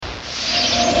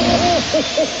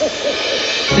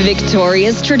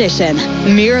Victoria's tradition.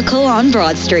 Miracle on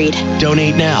Broad Street.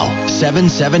 Donate now,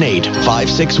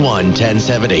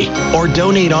 778-561-1070. Or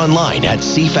donate online at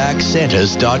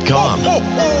cfaxsantas.com.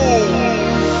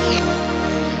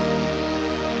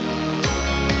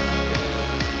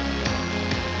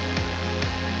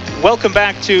 Welcome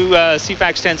back to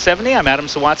CFAX 1070. I'm Adam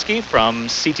Sawatsky from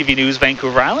CTV News,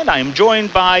 Vancouver Island. I am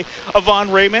joined by Yvonne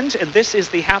Raymond, and this is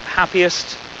the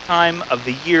happiest time of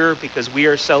the year because we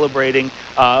are celebrating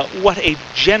what a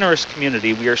generous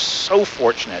community we are so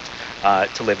fortunate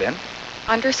to live in.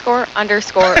 Underscore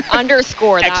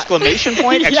that. Exclamation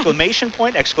point, exclamation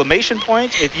point, exclamation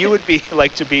point. If you would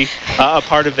like to be a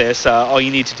part of this, all you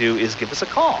need to do is give us a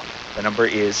call. The number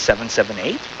is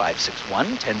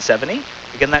 778-561-1070.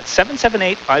 Again, that's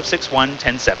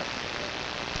 778-561-1070.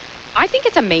 I think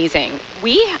it's amazing.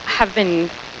 We have been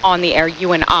on the air,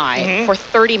 you and I, for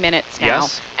 30 minutes now.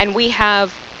 Yes. And we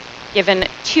have given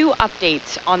 2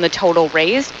 updates on the total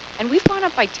raised, and we've gone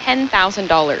up by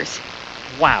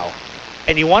 $10,000. Wow.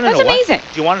 And you want to know what? That's amazing.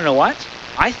 Do you want to know what?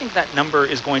 I think that number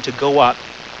is going to go up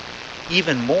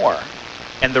even more.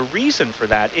 And the reason for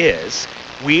that is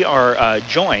we are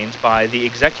joined by the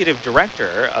executive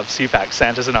director of CFAX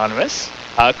Santas Anonymous,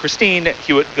 Christine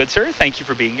Hewitt-Goodsir. Thank you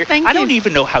for being here. Thank you. I don't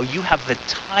even know how you have the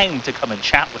time to come and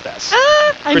chat with us.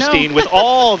 Christine, I know. with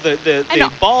all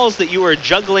the balls that you are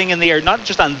juggling in the air, not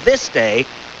just on this day,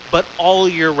 but all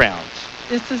year round.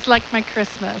 This is like my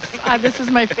Christmas. This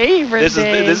is my favorite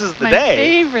day. This is the my day.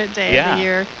 Favorite day of the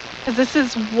year. Because this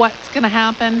is what's going to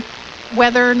happen,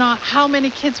 whether or not, how many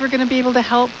kids we're going to be able to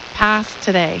help pass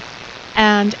today.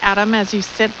 And Adam, as you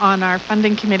sit on our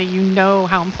funding committee, you know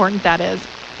how important that is.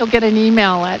 You'll get an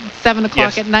email at 7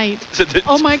 o'clock at night.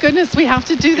 Oh my goodness, we have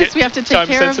to do this. We have to take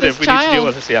care of this we child. Need to deal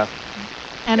with this,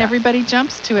 And everybody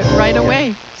jumps to it right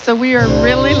away. So we are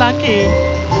really lucky.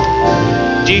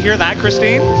 Do you hear that,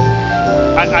 Christine?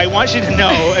 I want you to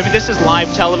know, I mean, this is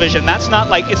live television. That's not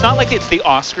like, it's not like it's the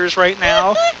Oscars right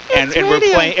now and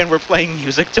we're playing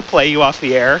music to play you off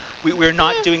the air. We're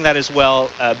not doing that as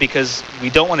well because we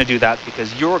don't want to do that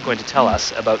because you're going to tell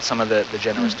us about some of the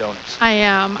generous donors. I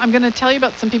am. I'm going to tell you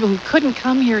about some people who couldn't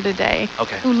come here today,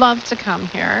 who love to come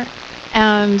here.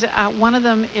 And one of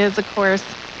them is, of course,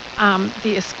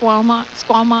 the Esquimalt.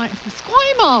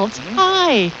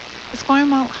 Hi.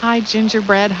 Esquimalt High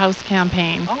Gingerbread House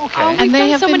Campaign. Oh, and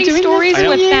they have so many stories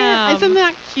with them. Isn't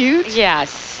that cute?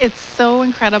 Yes. It's so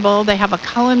incredible. They have a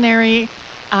culinary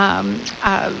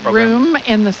room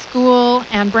in the school,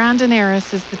 and Brandon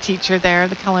Harris is the teacher there,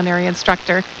 the culinary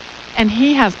instructor. And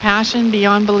he has passion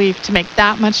beyond belief to make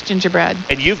that much gingerbread.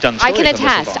 And you've done I can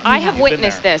attest. I have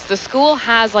witnessed this. The school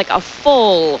has like a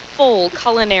full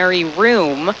culinary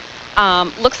room.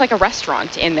 Looks like a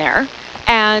restaurant in there.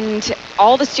 And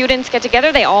all the students get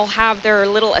together. They all have their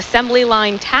little assembly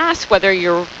line tasks, whether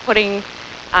you're putting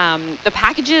the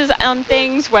packages on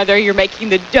things, whether you're making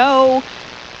the dough.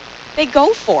 They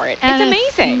go for it. And it's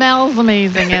amazing. It smells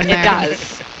amazing in there. It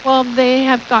does. Well, they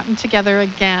have gotten together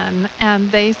again, and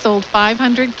they sold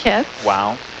 500 kits.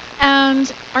 Wow.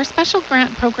 And our special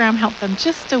grant program helped them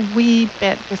just a wee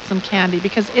bit with some candy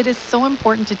because it is so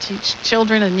important to teach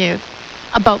children and youth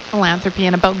about philanthropy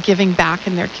and about giving back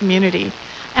in their community.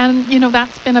 And, you know,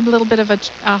 that's been a little bit of a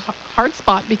hard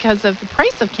spot because of the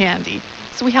price of candy.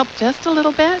 So we helped just a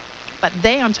little bit, but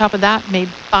they, on top of that, made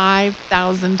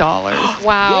 $5,000.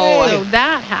 Wow. So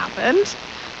that happened.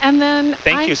 And then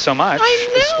Thank you so much. I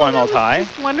know, Esquimalt High.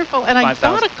 Wonderful. And I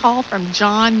got a call from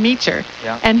John Meacher,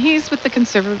 and he's with the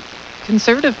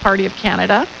Conservative Party of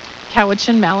Canada,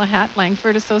 Cowichan, Malahat,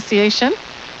 Langford Association,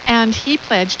 and he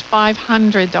pledged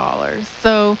 $500.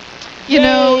 So, you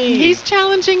know, he's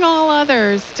challenging all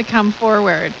others to come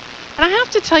forward. And I have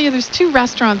to tell you, there's 2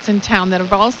 restaurants in town that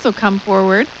have also come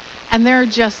forward, and they're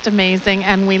just amazing,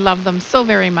 and we love them so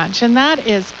very much. And that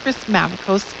is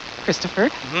Christopher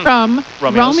from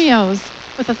Romeo's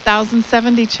with a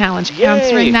 1,070 challenge,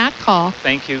 answering that call.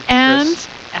 Thank you, and Chris.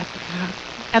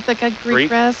 Ethica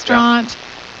Greek Restaurant.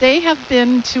 They have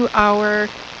been to our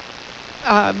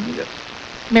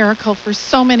Miracle for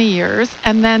so many years,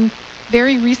 and then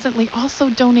very recently also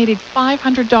donated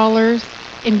 $500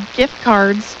 in gift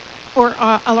cards for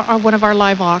one of our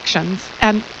live auctions.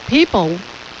 And people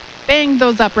bang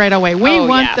those up right away. We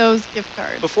want those gift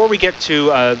cards. Before we get to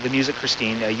the music,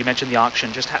 Christine, you mentioned the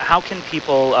auction. Just how can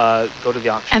people go to the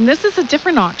auction? And this is a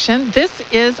different auction. This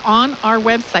is on our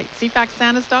website,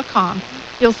 cfaxsantas.com.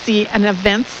 You'll see an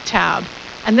events tab.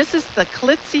 And this is the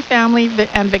Klitzy Family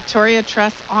and Victoria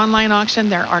Trust online auction.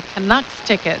 There are Canucks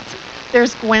tickets.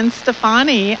 There's Gwen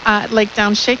Stefani at Lake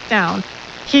Down Shakedown.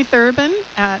 Keith Urban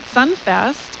at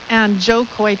Sunfest, and Joe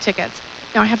Coy tickets.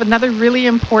 Now, I have another really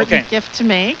important gift to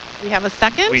make. We have a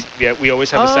second? We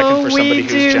always have a second for somebody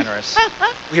who's generous.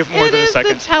 We have more than a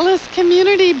second. It is the TELUS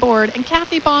Community Board, and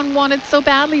Kathy Baan wanted so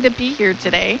badly to be here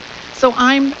today, so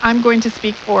I'm going to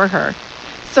speak for her.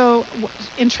 So,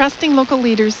 entrusting local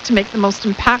leaders to make the most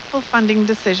impactful funding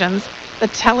decisions, the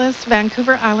TELUS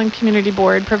Vancouver Island Community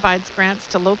Board provides grants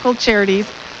to local charities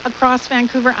across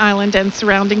Vancouver Island and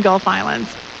surrounding Gulf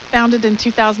Islands. Founded in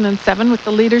 2007 with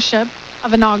the leadership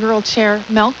of inaugural chair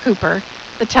Mel Cooper,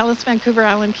 the TELUS Vancouver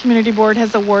Island Community Board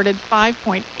has awarded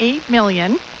 $5.8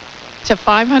 million to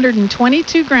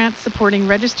 522 grants supporting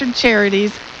registered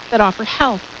charities that offer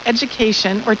health,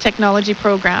 education, or technology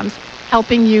programs,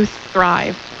 helping youth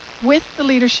thrive. With the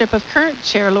leadership of current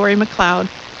chair Lori McLeod,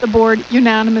 the board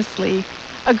unanimously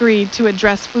agreed to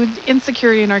address food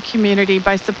insecurity in our community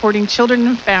by supporting children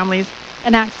and families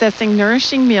and accessing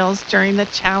nourishing meals during the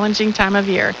challenging time of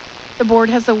year. The board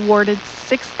has awarded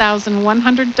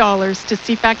 $6,100 to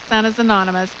CFAC Santa's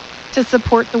Anonymous to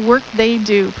support the work they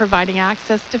do, providing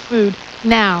access to food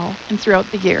now and throughout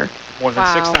the year. More than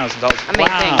 $6,000. Amazing.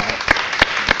 Wow.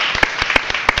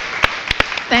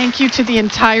 Thank you to the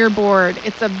entire board.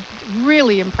 It's a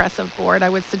really impressive board. I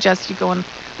would suggest you go and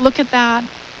look at that.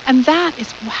 And that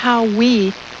is how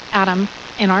we, Adam,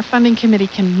 in our funding committee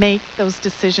can make those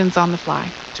decisions on the fly.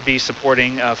 To be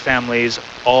supporting families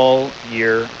all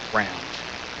year round.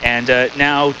 And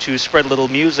now to spread a little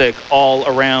music all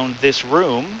around this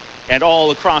room and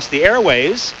all across the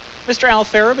airways, Mr. Al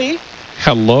Farabee.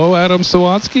 Hello, Adam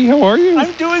Sawatsky. How are you?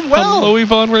 I'm doing well. Hello,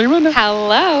 Yvonne Raymond.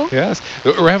 Hello. Yes.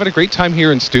 We're having a great time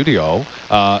here in studio,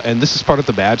 and this is part of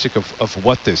the magic of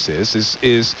what this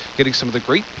is getting some of the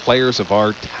great players of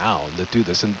our town that do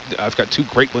this. And I've got two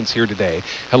great ones here today.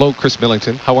 Hello, Chris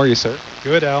Millington. How are you, sir?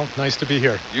 Good, Al. Nice to be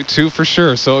here. You too, for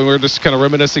sure. So we're just kind of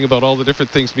reminiscing about all the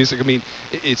different things, music. I mean,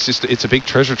 it's a big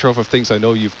treasure trove of things I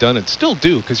know you've done and still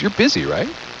do because you're busy, right?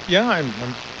 Yeah,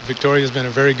 Victoria's been a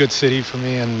very good city for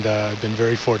me, and I've been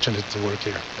very fortunate to work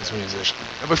here as a musician.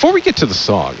 Before we get to the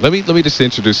song, let me just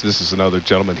introduce, this is another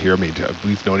gentleman here. I mean,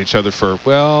 we've known each other for,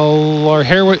 well, our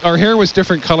hair was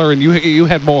different color, and you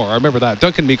had more. I remember that.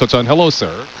 Duncan Meicklejohn. Hello,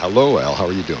 sir. Hello, Al. How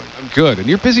are you doing? I'm good, and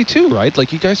you're busy too, right?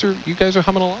 Like you guys are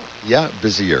humming along. Yeah,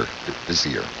 busier.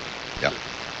 Yeah.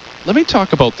 Let me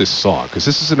talk about this song because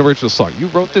this is an original song. You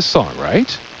wrote this song,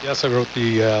 right? Yes, I wrote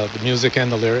the music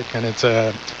and the lyric, and it's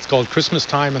called Christmas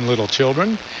Time and Little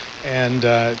Children, and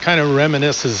it kind of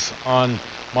reminisces on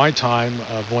my time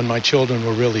of when my children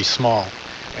were really small,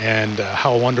 and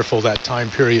how wonderful that time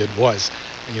period was.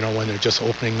 You know, when they're just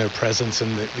opening their presents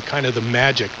and the kind of the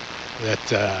magic that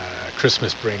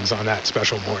Christmas brings on that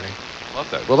special morning. Love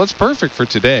that. Well, that's perfect for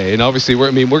today, and obviously,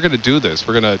 we're going to do this.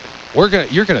 You're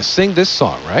going to sing this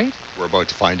song, right? We're about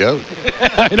to find out.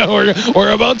 I know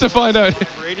we're about to find out.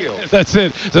 Radio. That's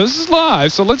it. So this is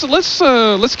live. So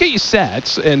let's get you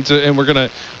set, and we're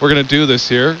gonna do this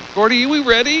here. Gordy, are we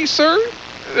ready, sir?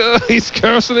 He's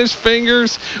crossing his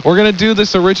fingers. We're gonna do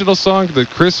this original song that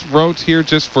Chris wrote here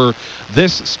just for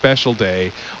this special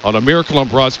day on a Miracle on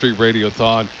Broad Street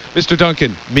Radiothon. Mr.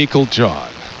 Duncan Meicklejohn.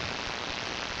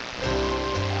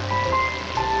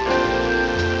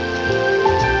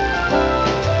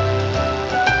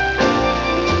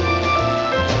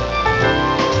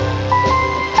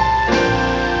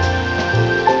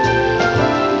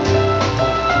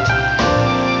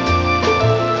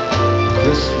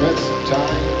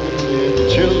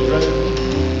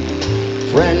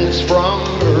 Friends from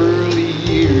early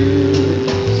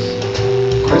years.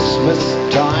 Christmas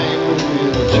time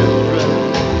with children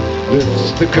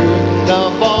lifts the curtain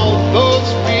of all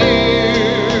those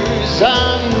fears.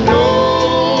 I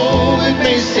know it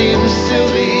may seem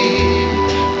silly,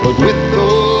 but with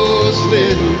those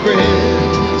little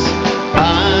grins,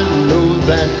 I know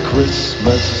that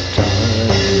Christmas time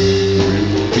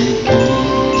will begin.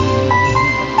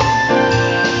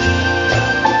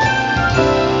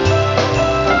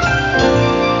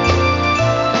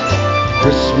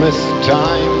 Christmas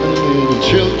time and little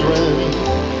children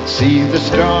see the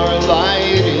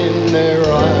starlight in their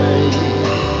eyes.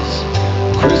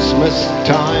 Christmas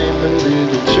time and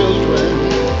little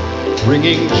children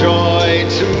bringing joy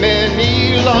to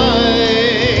many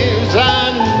lives.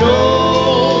 I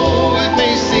know it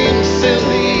may seem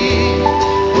silly,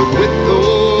 but with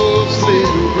those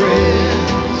little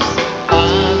grins,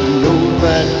 I know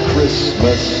that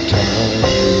Christmas time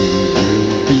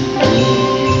will begin.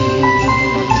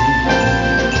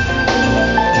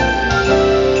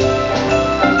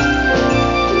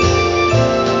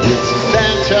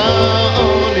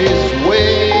 On his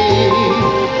way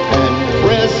and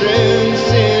presents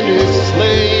in his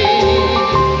sleigh.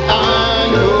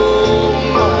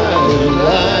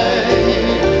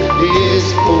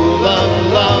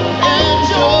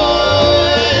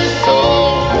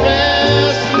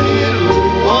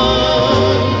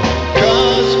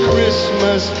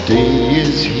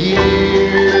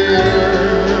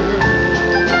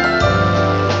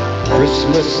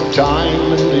 Christmas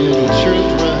time and little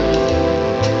children,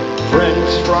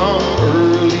 friends from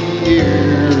early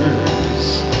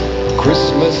years.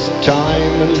 Christmas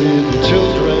time and little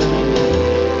children,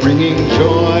 bringing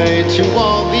joy to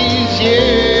all these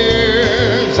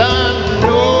years. I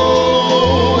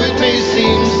know it may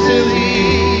seem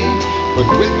silly, but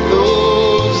with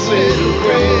those little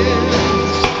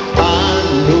grins, I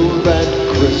know that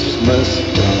Christmas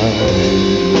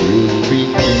time will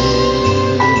begin.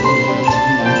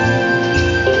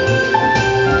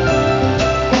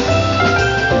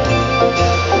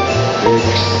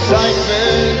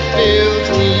 Excitement fills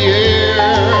the air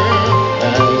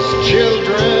as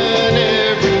children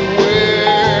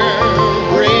everywhere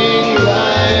bring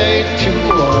light to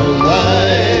our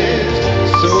lives,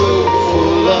 so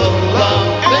full of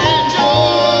love and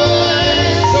joy.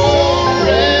 So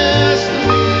rest,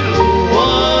 little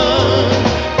one,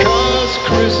 'cause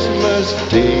Christmas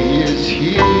Day is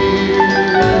here.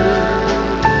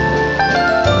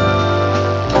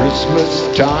 Christmas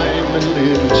time and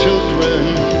little children,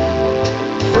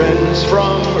 friends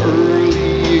from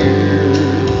early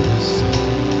years.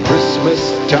 Christmas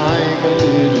time and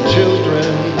little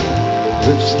children,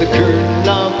 lifts the curtain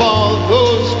of all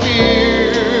those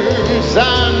fears.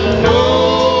 I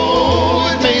know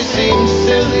it may seem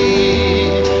silly,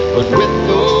 but with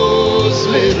those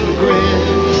little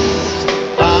grins,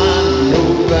 I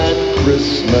know that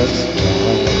Christmas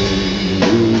time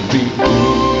will begin.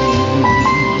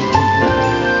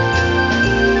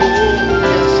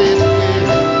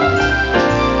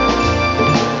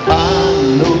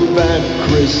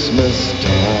 Christmas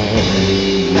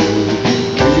time will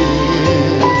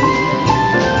begin,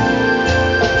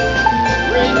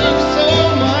 bringing so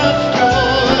much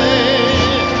joy.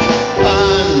 I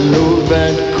know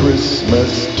that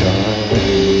Christmas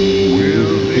time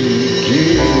will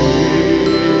begin.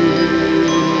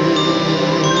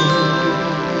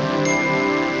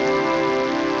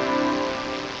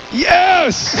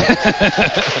 Yes!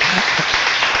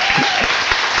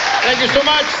 Thank you so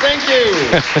much. Thank you.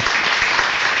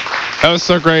 That was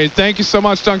so great. Thank you so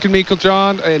much, Duncan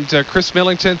Meicklejohn and Chris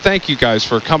Millington. Thank you guys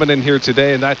for coming in here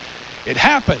today. And that it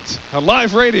happened on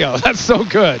live radio. That's so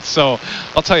good. So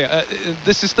I'll tell you,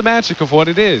 this is the magic of what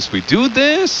it is. We do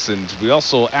this, and we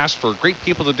also ask for great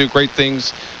people to do great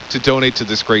things to donate to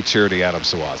this great charity, Adam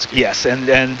Sawatsky. Yes, and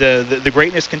the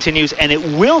greatness continues, and it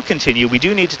will continue. We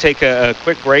do need to take a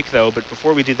quick break, though. But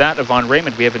before we do that, Yvonne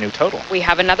Raymond, we have a new total. We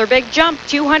have another big jump,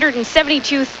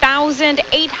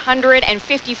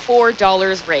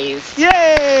 $272,854 raised.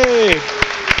 Yay!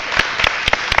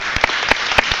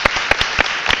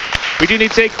 We do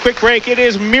need to take a quick break. It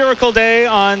is Miracle Day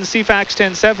on CFAX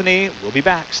 1070. We'll be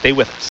back. Stay with us.